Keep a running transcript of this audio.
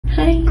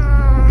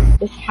Hi.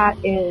 This cat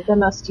is the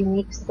most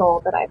unique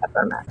soul that I've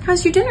ever met.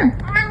 How's your dinner?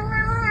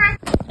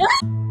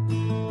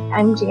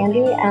 I'm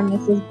Jandy, and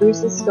this is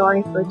Bruce's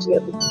story for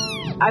GeoBeats.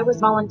 I was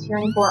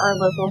volunteering for our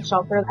local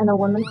shelter, and a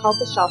woman called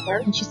the shelter,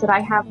 and she said,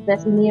 I have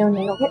this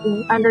neonatal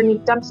kitten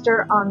underneath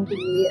dumpster on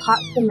the hot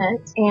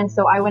cement, and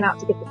so I went out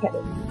to get the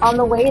kitten. On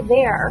the way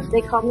there,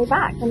 they called me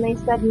back, and they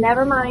said,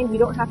 never mind, you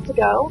don't have to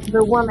go.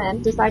 The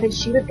woman decided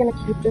she was going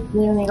to keep this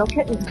neonatal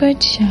kitten.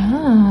 Good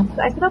job.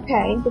 So I said,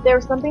 okay, but there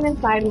was something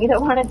inside me that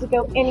wanted to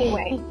go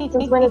anyway.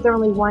 Since when is there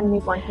only one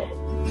newborn kitten?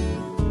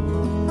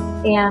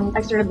 And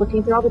I started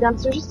looking through all the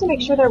dumpsters just to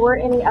make sure there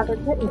weren't any other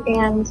kittens.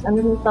 And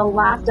underneath the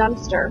last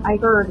dumpster, I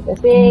heard this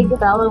big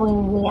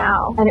bellowing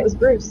meow, and it was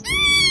Bruce.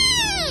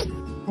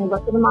 I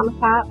looked for the mama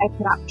cat, I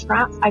put out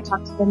traps, I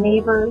talked to the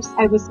neighbors.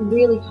 I was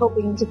really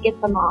hoping to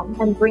get the mom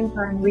and bring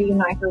her and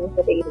reunite her with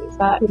the babies,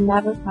 but I could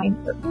never find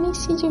her. Let me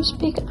see those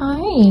big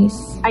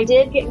eyes. I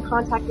did get in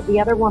contact with the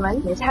other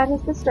woman, his dad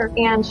and his sister,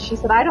 and she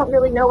said, I don't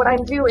really know what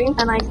I'm doing.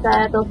 And I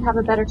said, they'll have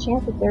a better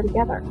chance if they're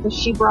together. So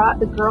she brought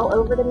the girl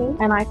over to me,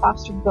 and I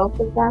fostered both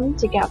of them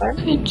together.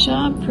 Good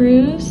job,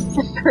 Bruce.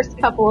 The first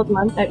couple of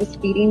months, I was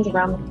feedings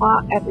around the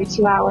clock every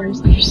 2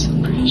 hours. Oh, you're so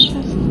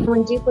precious.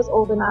 When Duke was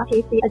old enough,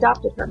 Casey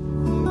adopted her.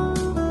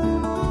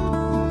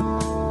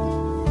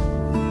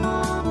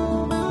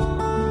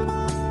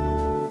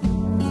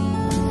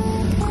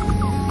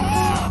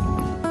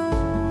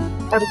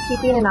 I was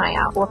keeping an eye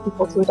out for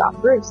people to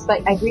adopt Bruce,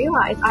 but I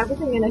realized I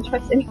wasn't going to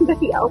trust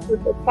anybody else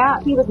with this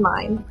cat. He was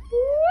mine.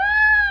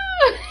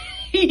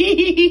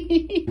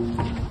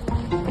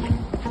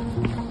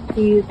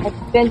 He's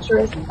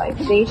adventurous,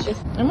 vivacious.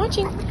 I'm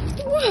watching.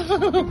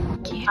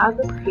 He has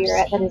a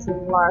spirit that is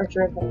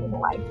larger than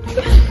life.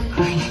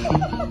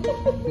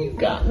 You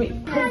got me.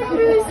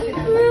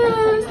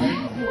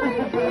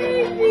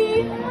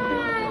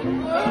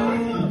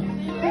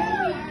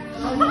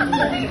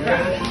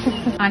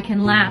 I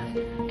can laugh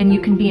and you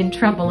can be in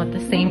trouble at the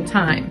same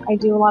time. I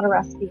do a lot of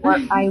rescue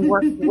work. I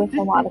work with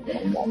a lot of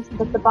animals.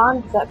 But the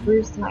bond that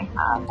Bruce and I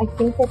have, I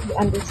think that he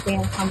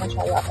understands how much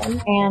I love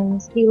him,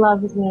 and he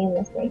loves me in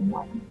the same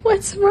way.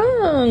 What's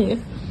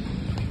wrong?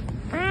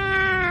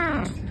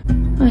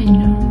 I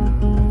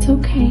know. It's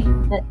okay.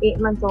 At 8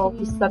 months old,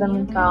 he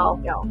suddenly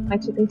fell ill. I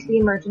took him to the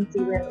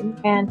emergency room,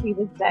 and he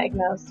was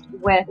diagnosed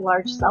with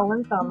large cell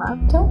lymphoma.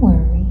 Don't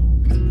worry.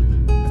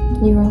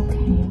 You're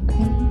okay?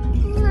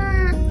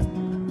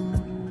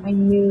 I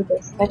knew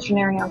this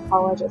veterinary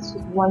oncologist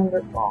was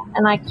wonderful,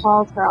 and I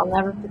called her, I'll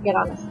never forget,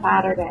 on a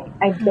Saturday.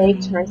 I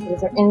begged her, I said,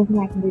 is there anything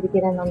I can do to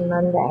get in on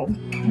Monday?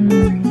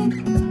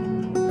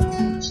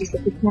 She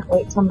said, we can't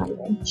wait till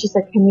Monday. She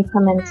said, can you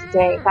come in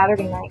today,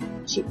 Saturday night?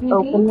 She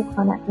opened the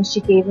clinic, and she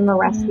gave him a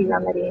rescue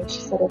remedy, and she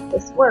said, if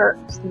this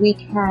works, we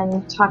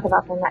can talk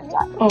about the net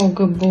debt. Oh,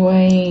 good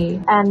boy.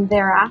 And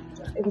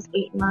thereafter, it was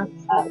 8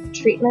 months of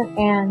treatment,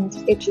 and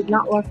it did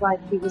not look like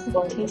he was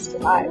going to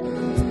survive.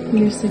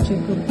 You're such a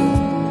good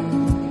boy.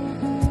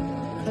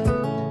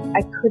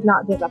 I could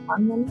not give up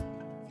on him.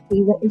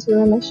 He went into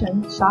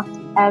remission, shocked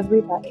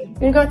everybody. You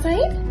wanna go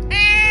outside?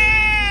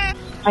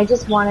 I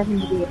just wanted him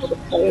to be able to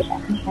play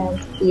again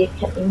and be a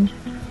kitten.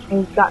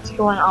 And we got to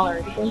go on all our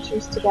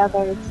adventures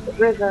together, to the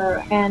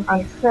river and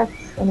on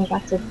trips, and he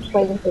got to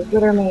play with his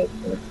litter mates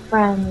and his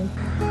friends.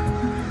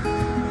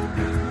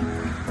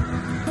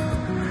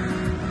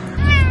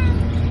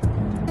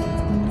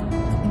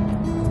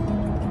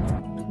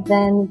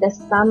 Then this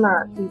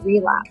summer, he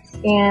relapsed,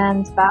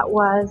 and that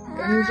was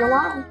in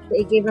July.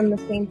 They gave him the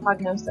same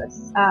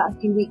prognosis, a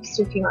few weeks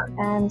to a few months.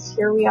 And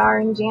here we are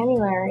in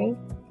January,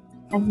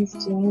 and he's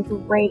doing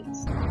great.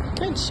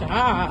 Good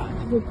job.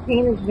 His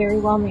pain is very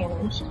well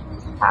managed.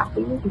 He's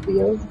happy, he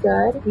feels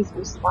good, he's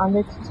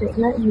responded to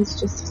treatment, he's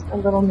just a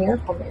little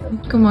miracle man.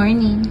 Good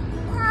morning.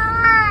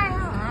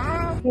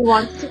 He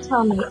wants to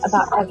tell me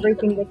about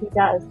everything that he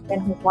does in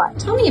his life.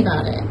 Tell me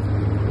about it.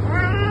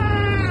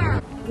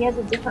 He has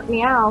a different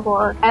meow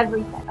for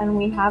everything, and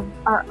we have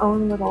our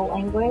own little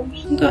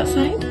language. You go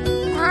outside?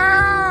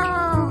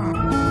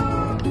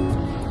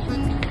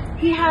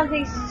 He has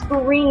a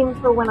scream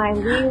for when I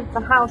leave the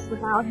house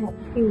without him.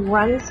 He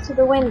runs to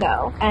the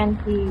window, and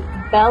he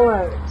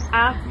bellows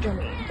after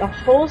me. The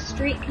whole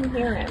street can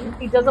hear him.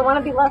 He doesn't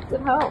want to be left at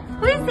home.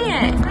 Who is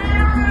it?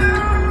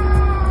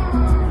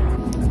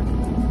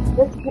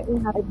 This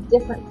kitten had a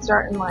different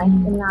start in life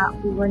in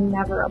that we were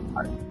never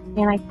apart.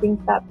 And I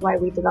think that's why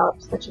we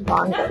developed such a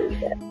bond that we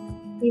did.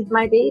 He's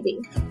my baby.